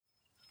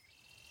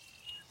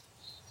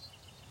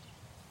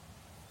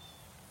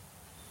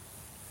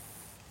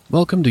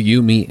Welcome to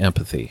You, Me,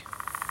 Empathy,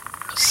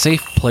 a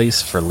safe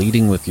place for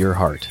leading with your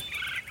heart.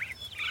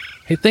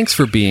 Hey, thanks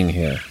for being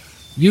here.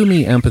 You,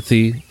 Me,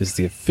 Empathy is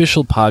the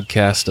official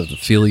podcast of the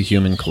Feely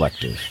Human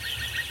Collective,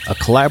 a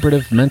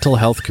collaborative mental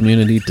health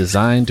community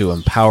designed to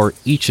empower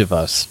each of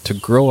us to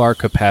grow our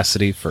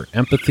capacity for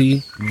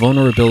empathy,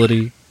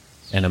 vulnerability,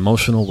 and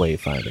emotional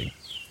wayfinding.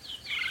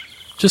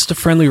 Just a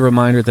friendly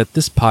reminder that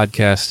this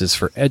podcast is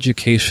for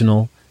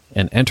educational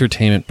and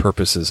entertainment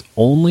purposes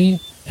only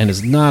and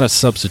is not a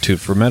substitute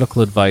for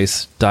medical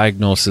advice,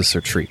 diagnosis, or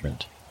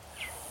treatment.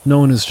 No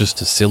one is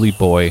just a silly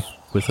boy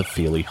with a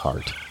feely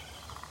heart.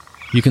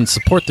 You can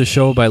support the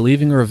show by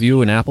leaving a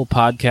review in Apple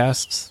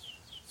Podcasts,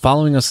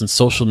 following us on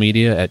social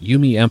media at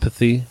Yumi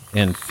Empathy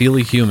and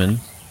Feely Human,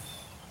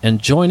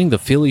 and joining the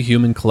Feely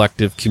Human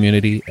Collective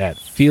community at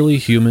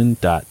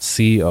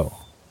feelyhuman.co.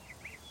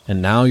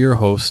 And now your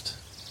host,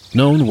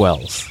 Known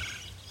Wells.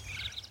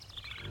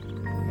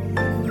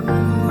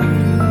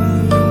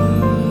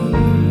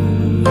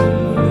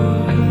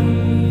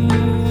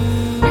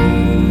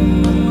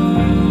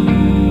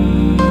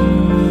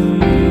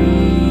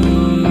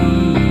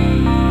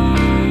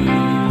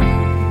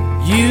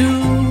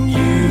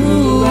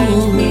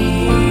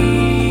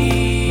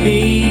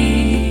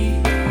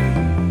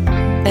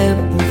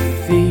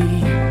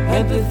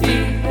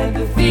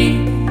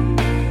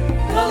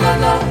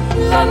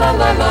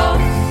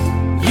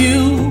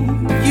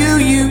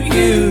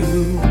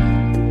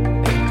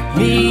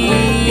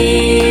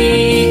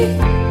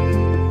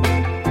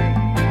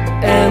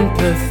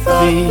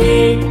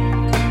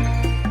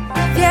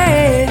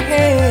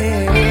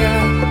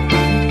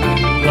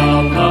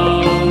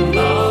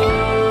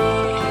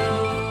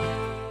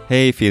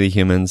 Hey, Feely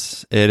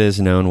Humans. It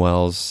is Known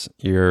Wells,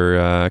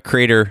 your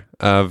creator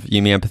of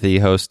Yumi Empathy,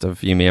 host of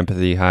Yumi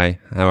Empathy. Hi,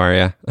 how are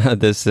you?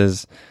 This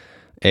is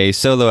a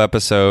solo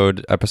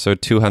episode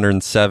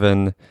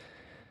 207,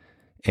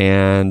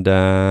 and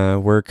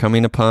we're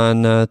coming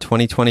upon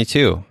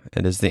 2022.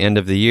 It is the end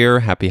of the year.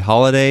 Happy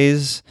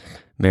holidays,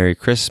 Merry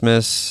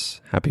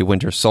Christmas, Happy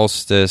Winter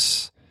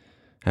Solstice,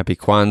 Happy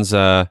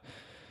Kwanzaa,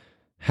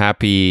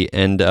 Happy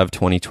end of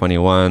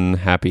 2021,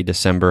 Happy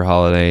December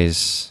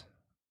holidays.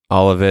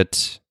 All of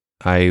it.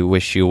 I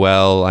wish you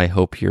well. I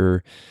hope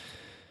you're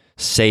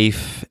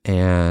safe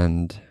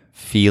and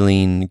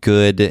feeling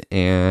good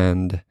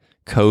and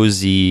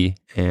cozy,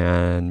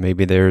 and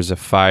maybe there's a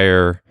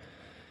fire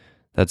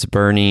that's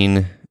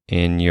burning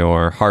in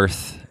your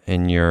hearth,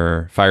 in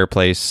your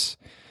fireplace.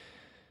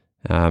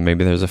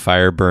 Maybe there's a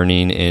fire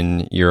burning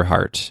in your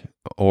heart,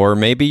 or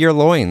maybe your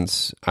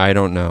loins. I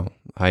don't know.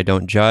 I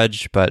don't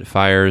judge, but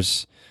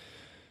fires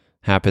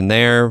happen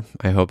there.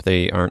 I hope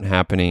they aren't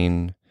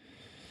happening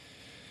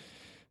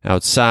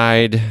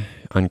outside,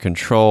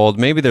 uncontrolled.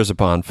 Maybe there's a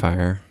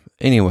bonfire.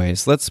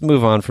 Anyways, let's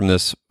move on from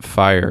this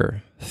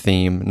fire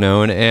theme,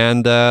 Known,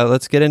 and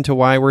let's get into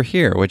why we're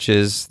here, which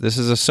is, this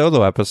is a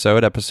solo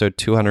episode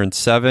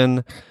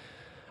 207.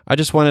 I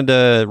just wanted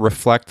to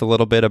reflect a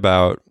little bit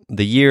about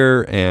the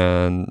year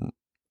and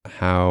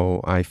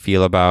how I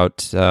feel about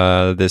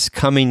this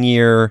coming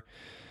year,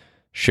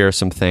 share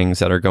some things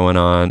that are going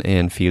on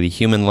in Feely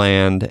Human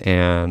Land,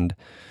 and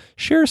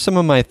share some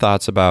of my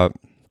thoughts about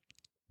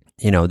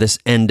this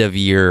end of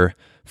year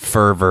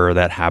fervor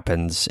that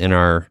happens in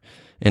our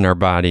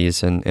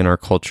bodies and in our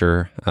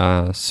culture.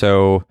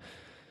 So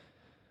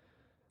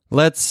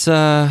let's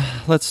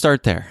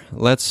start there.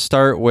 Let's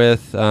start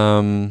with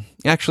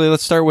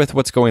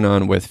what's going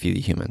on with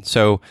Feely Human.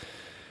 So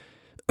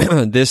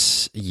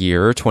this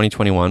year,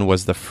 2021,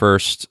 was the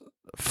first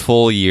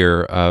full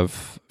year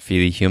of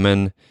Feely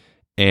Human,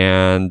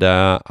 and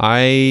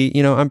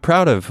I'm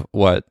proud of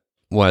what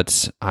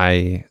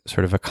I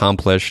sort of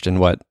accomplished and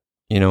what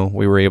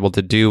we were able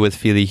to do with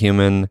Feely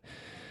Human.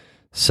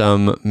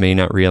 Some may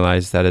not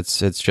realize that it's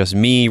just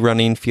me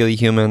running Feely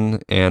Human,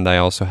 and I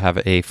also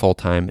have a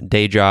full-time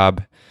day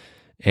job,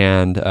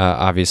 and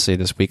obviously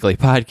this weekly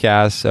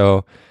podcast.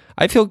 So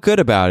I feel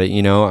good about it.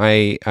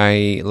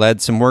 I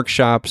led some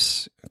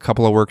workshops, a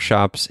couple of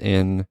workshops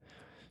in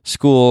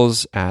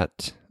schools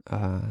at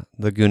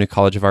Laguna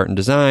College of Art and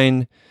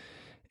Design,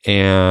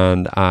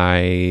 and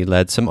I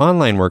led some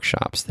online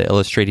workshops, the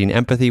Illustrating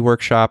Empathy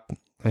workshop.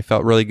 I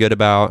felt really good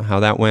about how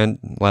that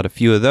went. Led a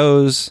few of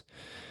those,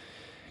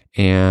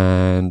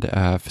 and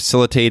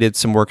facilitated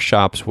some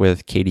workshops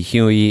with Katie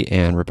Huey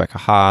and Rebecca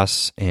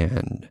Haas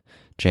and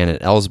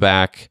Janet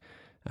Ellsback.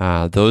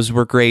 Those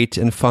were great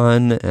and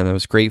fun, and I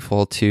was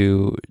grateful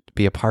to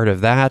be a part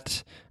of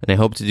that, and I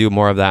hope to do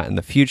more of that in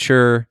the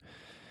future.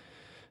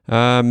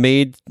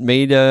 Made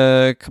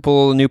a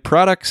couple new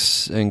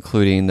products,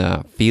 including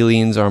the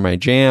Feelings Are My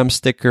Jam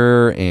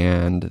sticker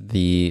and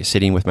the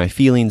Sitting With My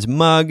Feelings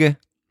mug,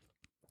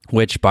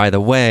 which, by the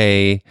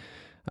way,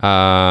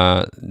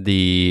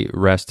 the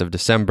rest of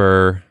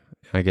December,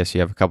 I guess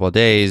you have a couple of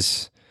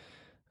days,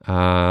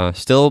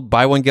 still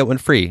buy one, get one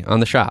free on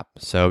the shop.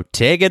 So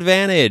take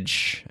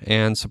advantage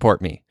and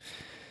support me.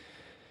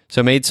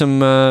 So made some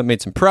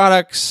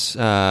products,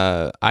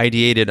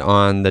 ideated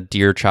on the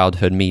Dear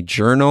Childhood Me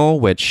journal,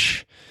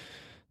 which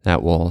I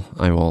will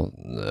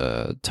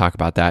talk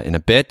about that in a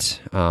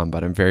bit,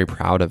 but I'm very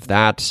proud of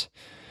that.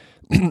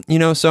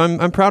 So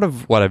I'm proud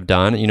of what I've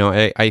done.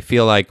 I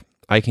feel like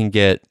I can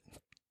get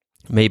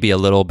maybe a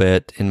little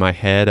bit in my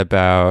head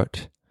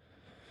about,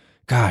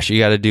 gosh, you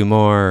got to do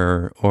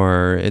more,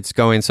 or it's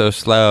going so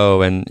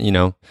slow. And,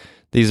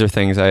 these are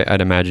things I'd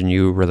imagine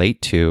you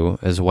relate to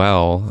as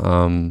well.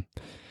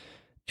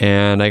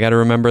 And I got to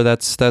remember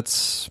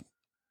that's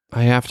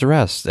I have to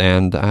rest,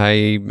 and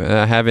I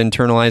have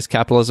internalized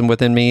capitalism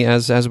within me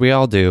as we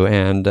all do.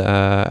 And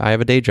I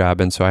have a day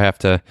job. And so I have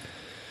to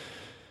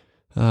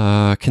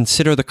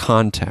consider the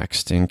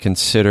context and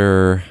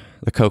consider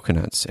the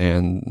coconuts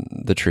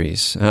and the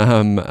trees.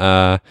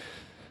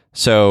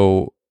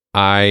 So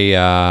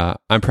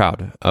I'm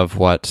proud of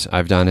what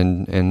I've done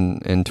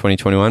in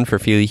 2021 for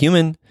Feel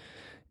Human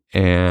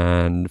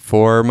and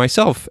for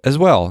myself as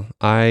well.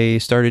 I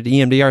started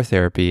EMDR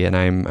therapy, and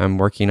I'm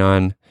working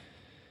on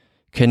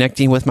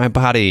connecting with my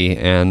body,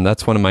 and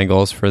that's one of my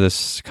goals for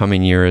this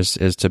coming year is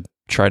to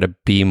try to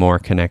be more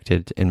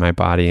connected in my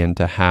body and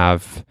to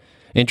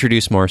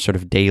introduce more sort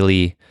of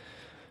daily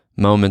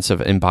moments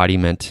of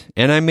embodiment.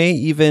 And I may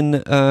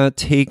even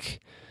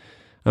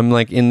I'm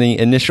like in the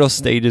initial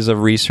stages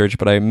of research,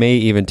 but I may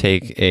even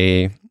take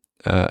a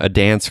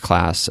dance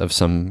class of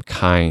some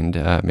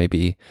kind,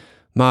 maybe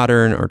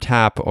modern or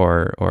tap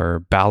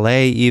or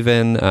ballet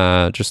even,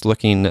 just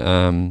looking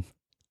at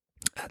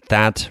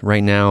that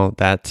right now.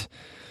 That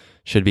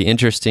should be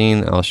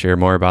interesting. I'll share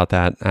more about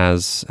that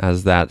as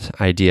that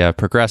idea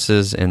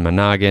progresses in my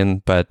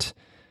noggin, but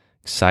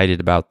excited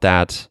about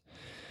that.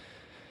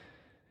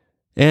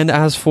 And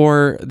as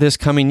for this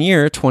coming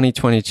year,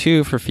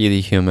 2022, for Feel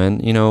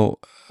Human,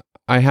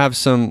 I have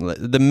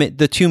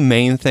the two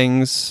main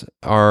things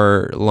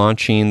are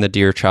launching the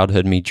Dear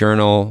Childhood Me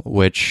journal,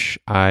 which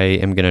I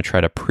am going to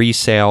try to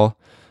pre-sell,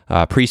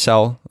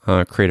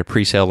 create a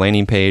pre-sale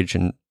landing page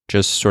and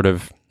just sort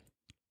of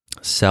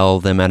sell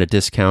them at a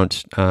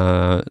discount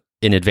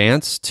in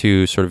advance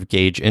to sort of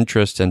gauge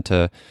interest and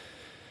to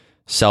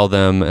sell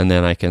them, and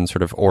then I can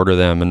sort of order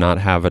them and not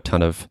have a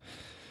ton of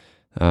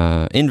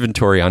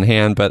inventory on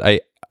hand. But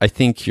I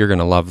think you're going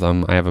to love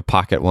them. I have a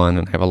pocket one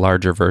and I have a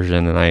larger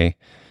version, and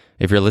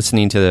if you're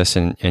listening to this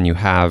and you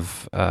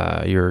have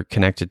you're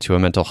connected to a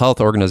mental health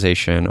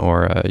organization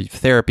or a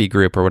therapy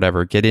group or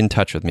whatever, get in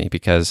touch with me,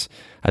 because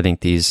I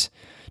think these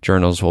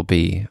journals will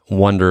be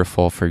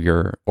wonderful for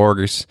your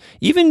orgs,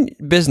 even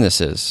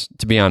businesses,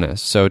 to be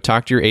honest. So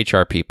talk to your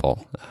HR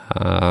people.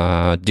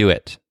 Do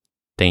it.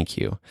 Thank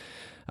you.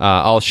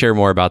 I'll share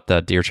more about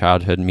the Dear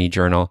Childhood Me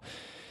journal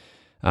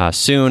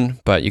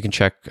soon, but you can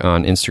check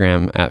on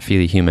Instagram at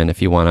Feel Human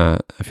if you wanna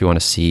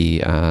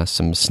see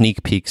some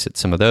sneak peeks at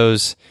some of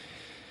those.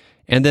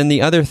 And then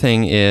the other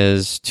thing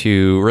is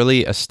to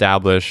really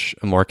establish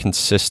a more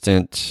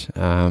consistent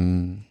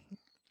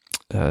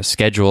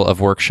schedule of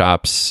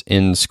workshops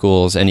in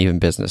schools and even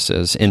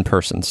businesses,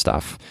 in-person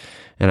stuff.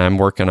 And I'm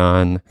working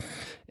on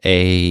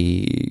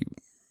a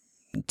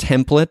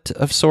template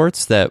of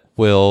sorts that's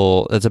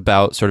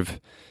about sort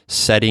of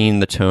setting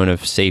the tone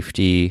of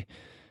safety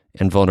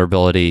and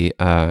vulnerability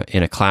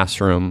in a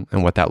classroom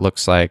and what that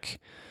looks like.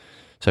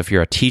 So if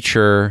you're a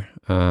teacher,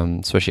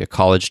 especially a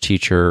college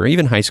teacher or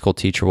even high school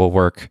teacher will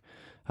work,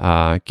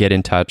 get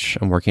in touch.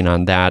 I'm working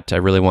on that. I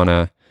really want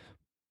to,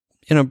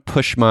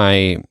 push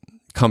my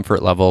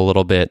comfort level a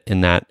little bit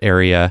in that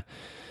area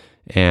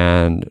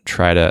and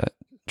try to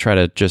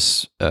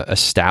just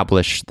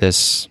establish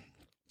this,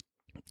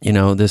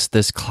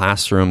 this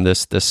classroom,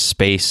 this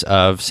space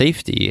of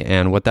safety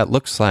and what that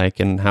looks like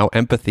and how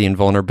empathy and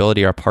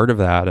vulnerability are part of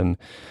that. And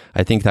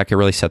I think that could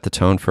really set the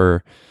tone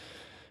for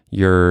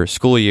your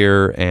school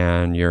year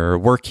and your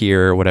work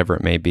year, whatever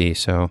it may be.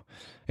 So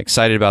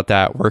excited about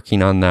that,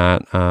 working on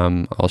that.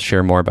 I'll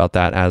share more about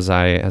that as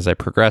I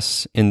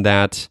progress in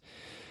that.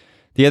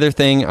 The other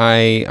thing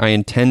I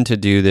intend to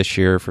do this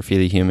year for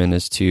Feel Human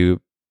is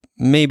to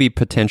maybe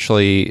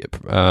potentially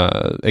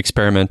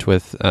experiment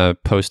with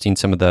posting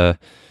some of the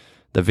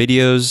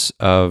videos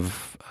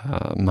of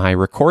my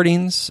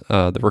recordings,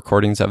 the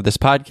recordings of this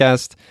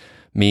podcast,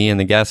 me and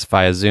the guests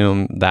via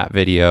Zoom, that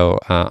video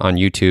on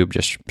YouTube,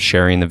 just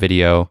sharing the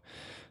video.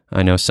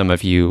 I know some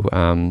of you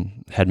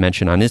had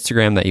mentioned on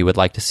Instagram that you would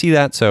like to see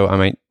that, so I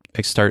might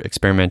start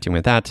experimenting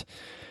with that.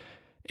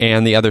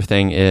 And the other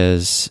thing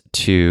is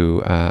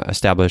to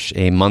establish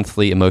a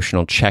monthly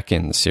emotional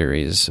check-in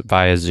series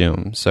via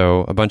Zoom.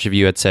 So a bunch of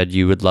you had said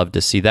you would love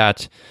to see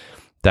that.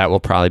 That will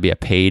probably be a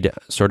paid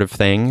sort of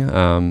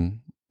thing,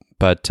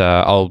 but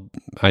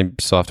I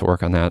still have to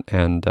work on that,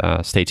 and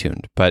stay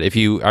tuned. But if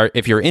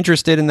you're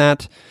interested in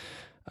that,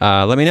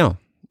 let me know.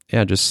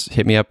 Yeah, just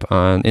hit me up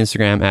on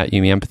Instagram at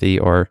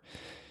YumiEmpathy or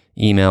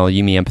email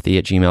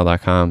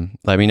yumiempathy@gmail.com.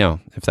 Let me know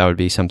if that would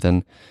be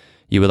something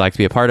you would like to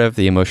be a part of,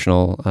 the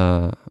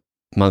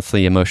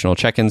monthly emotional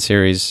check-in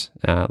series.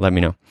 Let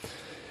me know.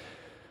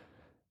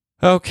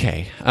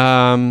 Okay.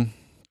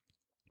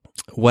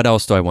 What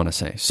else do I want to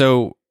say?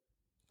 So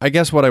I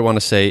guess what I want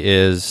to say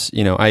is,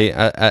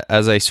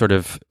 as I sort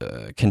of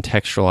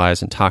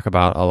contextualize and talk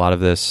about a lot of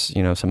this,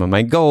 some of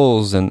my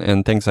goals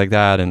and things like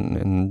that,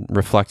 and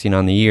reflecting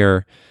on the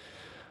year,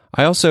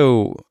 I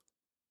also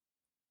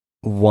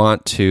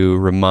want to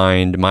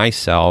remind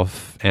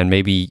myself and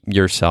maybe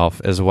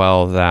yourself as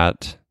well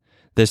that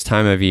this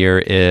time of year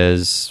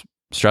is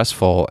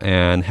stressful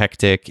and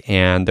hectic,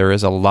 and there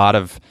is a lot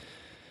of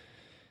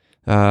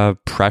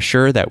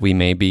pressure that we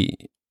may be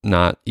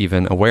not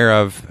even aware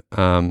of.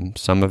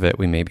 Some of it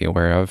we may be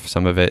aware of.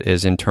 Some of it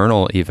is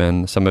internal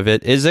even. Some of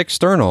it is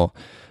external.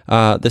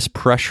 This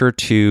pressure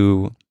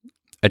to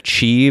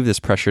achieve, this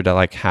pressure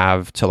to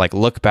have to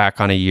look back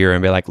on a year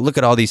and be like, look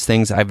at all these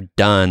things I've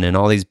done and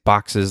all these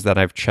boxes that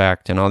I've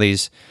checked and all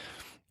these,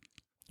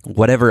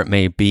 whatever it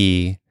may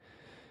be.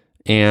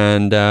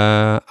 And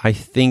I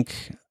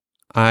think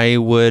I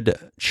would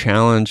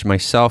challenge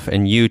myself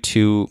and you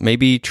to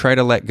maybe try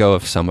to let go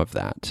of some of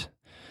that.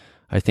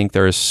 I think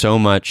there is so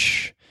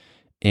much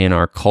in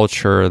our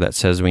culture that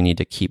says we need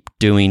to keep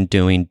doing,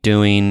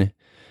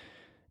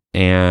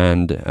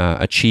 and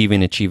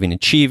achieving,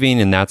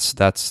 and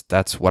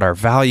that's what our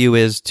value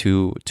is,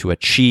 to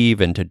achieve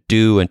and to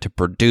do and to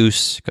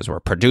produce, because we're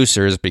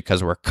producers,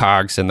 because we're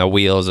cogs in the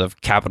wheels of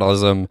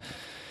capitalism.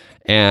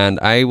 And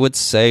I would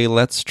say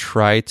let's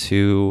try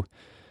to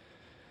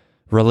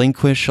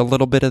relinquish a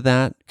little bit of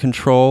that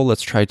control.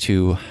 Let's try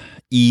to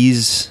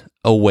ease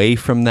away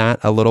from that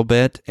a little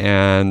bit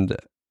and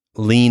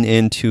lean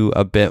into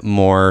a bit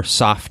more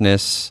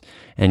softness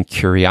and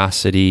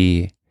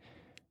curiosity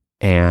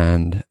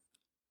and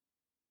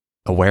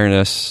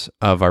awareness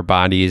of our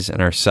bodies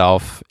and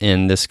ourself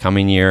in this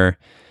coming year,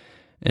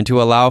 and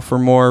to allow for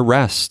more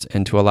rest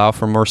and to allow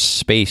for more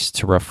space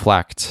to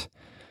reflect.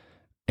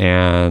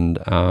 And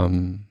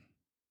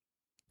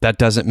that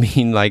doesn't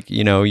mean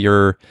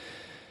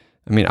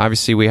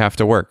obviously we have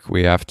to work.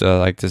 We have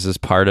to, this is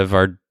part of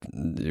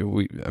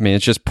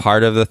it's just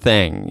part of the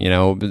thing,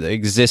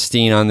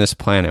 existing on this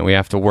planet. We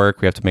have to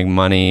work, we have to make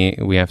money,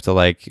 we have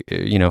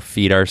to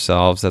feed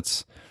ourselves.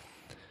 That's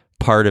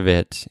part of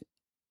it.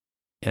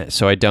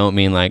 So I don't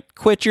mean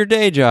quit your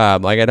day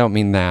job. I don't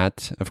mean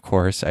that, of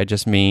course. I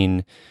just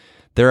mean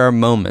there are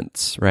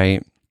moments,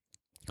 right?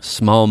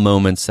 Small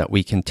moments that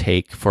we can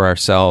take for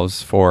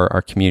ourselves, for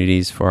our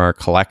communities, for our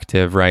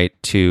collective, right?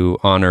 To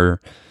honor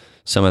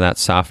some of that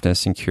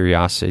softness and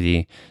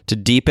curiosity, to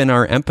deepen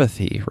our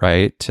empathy,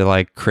 right?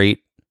 To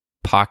create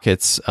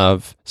pockets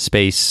of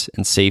space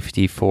and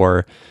safety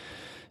for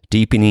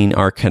deepening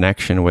our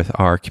connection with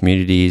our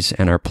communities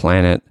and our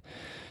planet,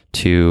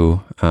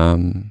 to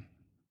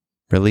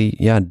really,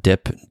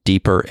 dip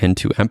deeper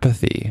into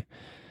empathy,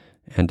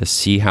 and to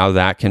see how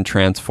that can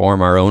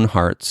transform our own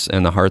hearts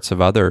and the hearts of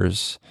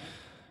others,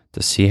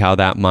 to see how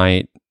that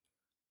might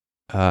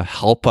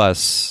help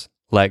us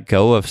let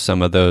go of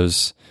some of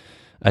those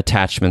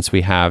attachments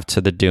we have to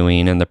the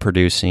doing and the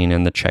producing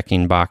and the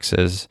checking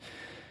boxes.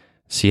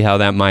 See how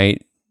that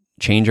might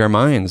change our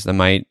minds, that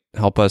might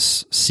help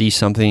us see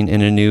something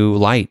in a new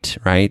light,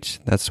 right?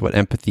 That's what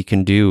empathy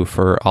can do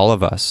for all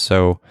of us.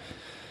 So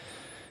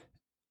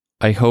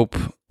I hope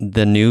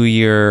the new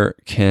year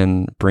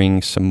can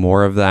bring some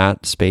more of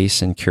that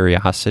space and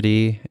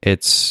curiosity.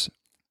 It's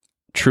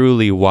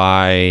truly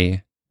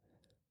why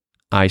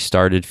I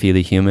started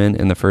Feely Human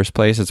in the first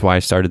place. It's why I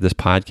started this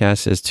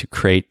podcast, is to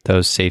create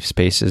those safe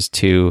spaces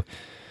to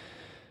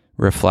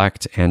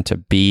reflect and to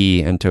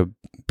be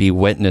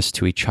witness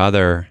to each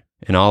other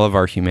in all of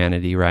our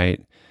humanity,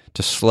 right?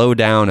 To slow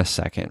down a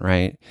second,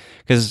 right?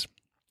 Because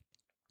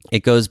it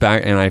goes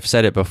back, and I've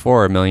said it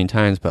before a million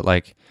times, but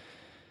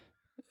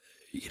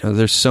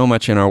there's so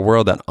much in our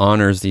world that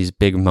honors these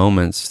big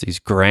moments, these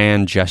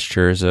grand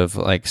gestures of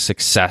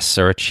success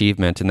or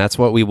achievement. And that's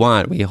what we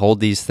want. We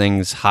hold these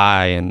things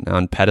high and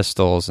on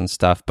pedestals and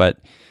stuff. But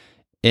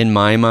in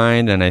my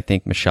mind, and I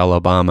think Michelle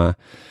Obama,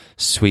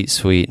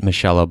 sweet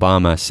Michelle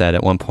Obama, said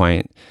at one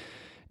point,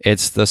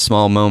 it's the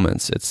small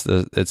moments. It's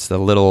the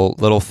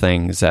little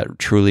things that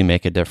truly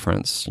make a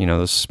difference.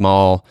 Those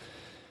small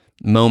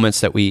moments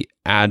that we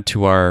add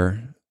to our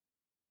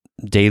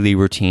daily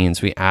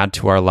routines, we add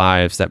to our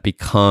lives, that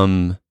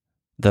become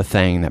the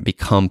thing, that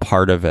become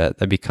part of it,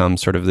 that become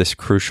sort of this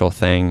crucial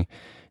thing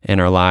in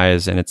our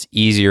lives. And it's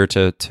easier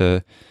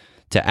to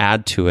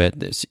add to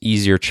it. It's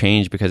easier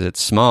change because it's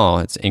small,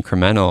 it's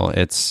incremental.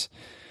 It's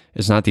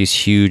not these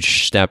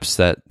huge steps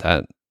that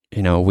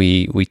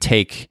we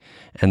take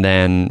and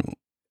then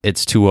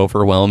it's too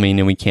overwhelming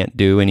and we can't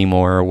do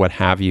anymore or what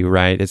have you,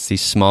 right? It's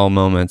these small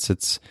moments.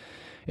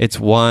 It's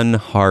one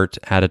heart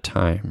at a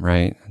time,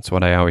 right? That's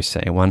what I always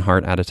say, one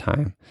heart at a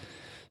time.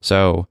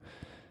 So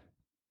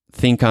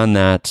think on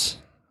that,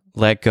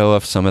 let go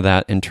of some of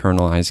that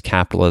internalized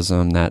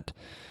capitalism, that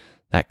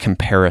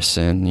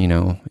comparison.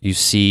 You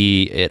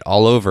see it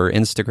all over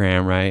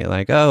Instagram,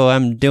 right? Oh,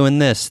 I'm doing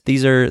this.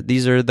 These are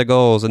the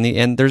goals. And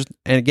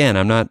again,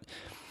 I'm not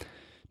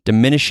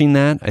diminishing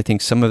that. I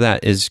think some of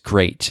that is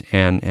great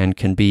and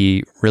can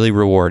be really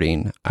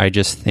rewarding. I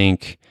just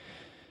think,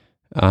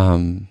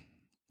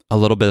 a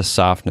little bit of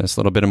softness, a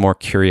little bit of more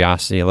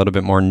curiosity, a little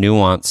bit more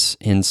nuance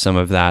in some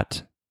of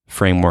that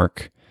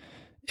framework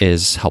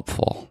is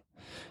helpful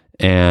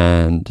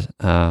and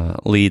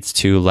leads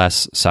to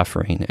less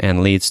suffering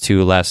and leads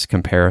to less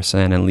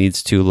comparison and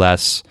leads to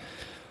less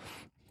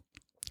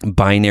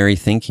binary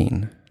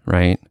thinking,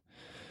 right?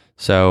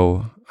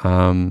 So,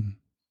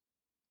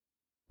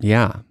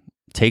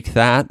 take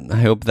that. I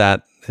hope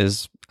that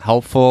is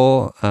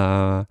helpful.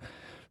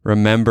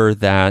 Remember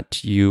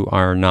that you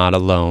are not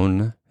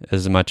alone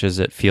as much as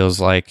it feels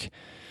like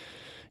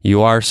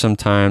you are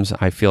sometimes.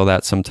 I feel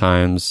that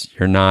sometimes.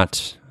 You're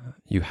not.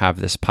 You have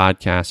this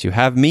podcast. You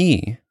have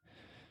me.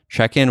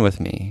 Check in with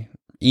me.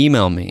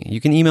 Email me.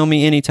 You can email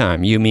me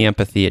anytime.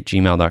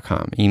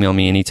 youmeempathy@gmail.com. Email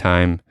me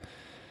anytime.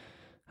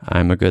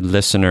 I'm a good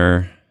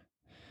listener.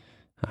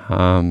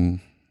 You're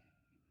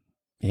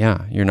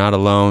not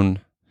alone.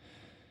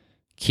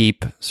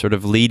 Keep sort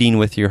of leading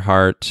with your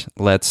heart.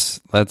 Let's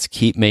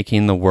keep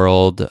making the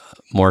world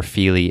more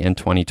feely in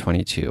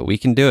 2022. We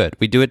can do it.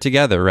 We do it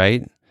together,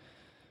 right?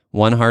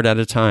 One heart at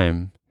a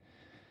time.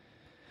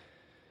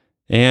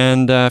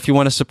 And if you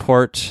want to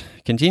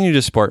continue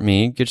to support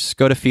me, just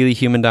go to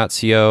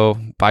feelyhuman.co,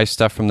 buy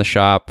stuff from the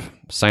shop,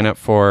 sign up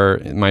for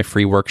my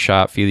free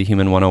workshop, Feely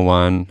Human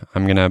 101.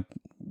 I'm going to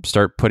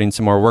start putting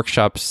some more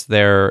workshops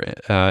there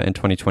in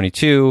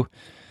 2022.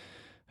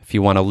 If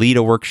you want to lead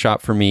a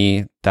workshop for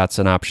me, that's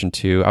an option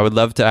too. I would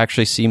love to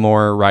actually see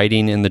more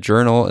writing in the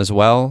journal as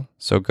well.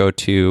 So go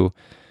to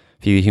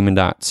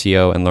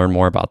feelyhuman.co and learn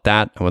more about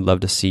that. I would love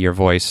to see your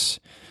voice,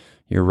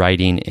 your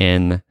writing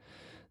in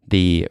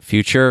the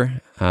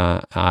future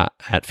at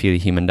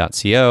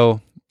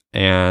feelyhuman.co.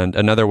 And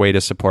another way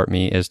to support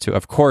me is to,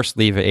 of course,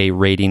 leave a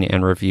rating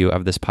and review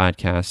of this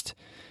podcast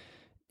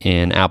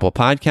in Apple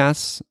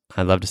Podcasts.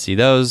 I love to see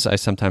those. I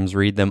sometimes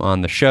read them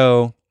on the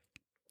show.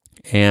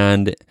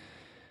 And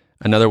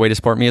another way to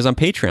support me is on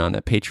Patreon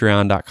at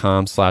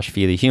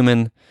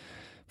patreon.com/feelyhuman.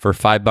 For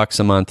 $5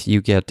 a month,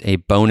 you get a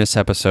bonus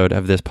episode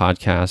of this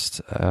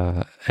podcast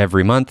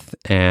every month.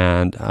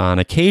 And on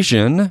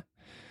occasion,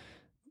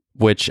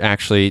 which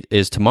actually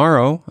is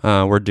tomorrow,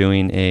 we're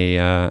doing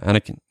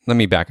let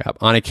me back up.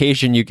 On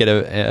occasion, you get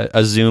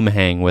a Zoom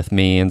hang with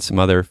me and some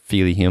other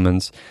Feely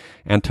Humans.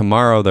 And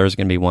tomorrow, there's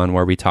going to be one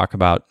where we talk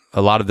about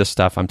a lot of the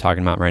stuff I'm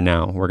talking about right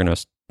now. We're going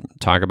to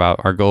talk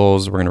about our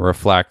goals. We're going to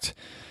reflect.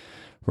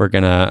 We're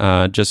going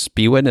to just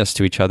be witness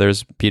to each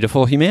other's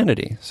beautiful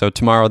humanity. So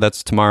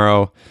that's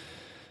tomorrow.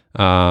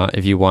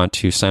 If you want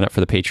to sign up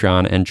for the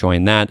Patreon and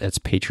join that, it's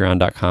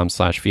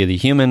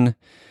patreon.com/feelyhuman.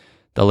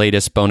 The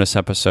latest bonus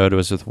episode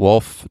was with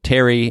Wolf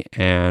Terry,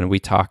 and we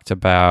talked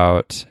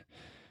about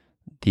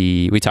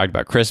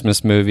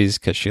Christmas movies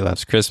because she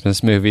loves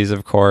Christmas movies,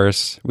 of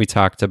course. We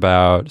talked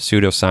about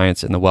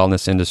pseudoscience in the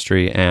wellness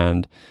industry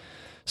and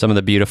some of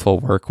the beautiful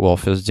work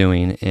Wolf is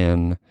doing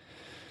in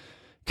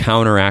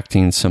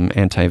counteracting some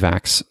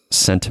anti-vax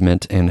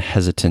sentiment and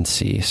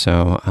hesitancy.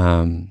 So,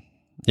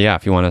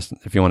 if you want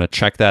to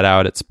check that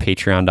out, it's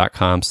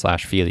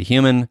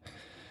patreon.com/feelyhuman.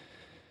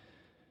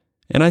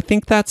 And I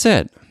think that's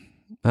it.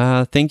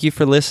 Thank you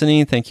for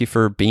listening. Thank you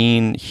for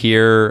being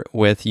here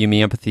with You,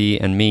 Me,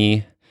 Empathy, and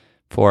me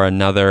for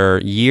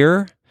another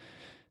year.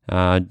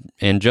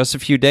 In just a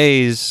few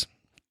days,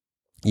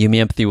 You, Me,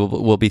 Empathy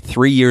will be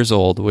 3 years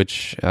old,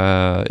 which,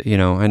 I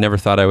never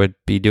thought I would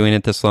be doing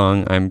it this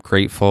long. I'm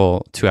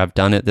grateful to have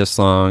done it this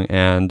long,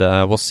 and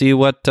we'll see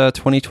what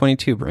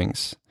 2022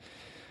 brings.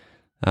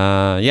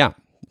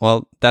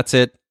 Well, that's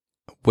it.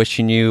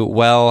 Wishing you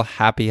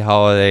happy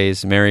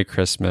holidays, Merry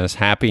Christmas,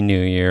 Happy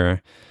New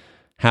Year,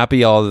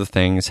 happy all the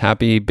things,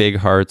 happy big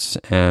hearts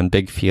and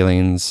big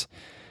feelings,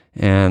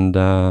 and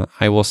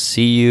I will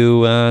see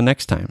you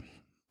next time.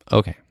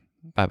 Okay,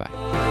 bye-bye.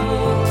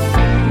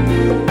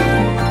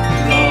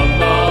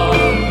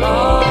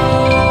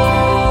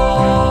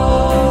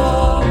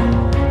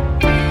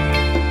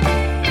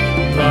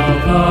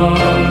 Oh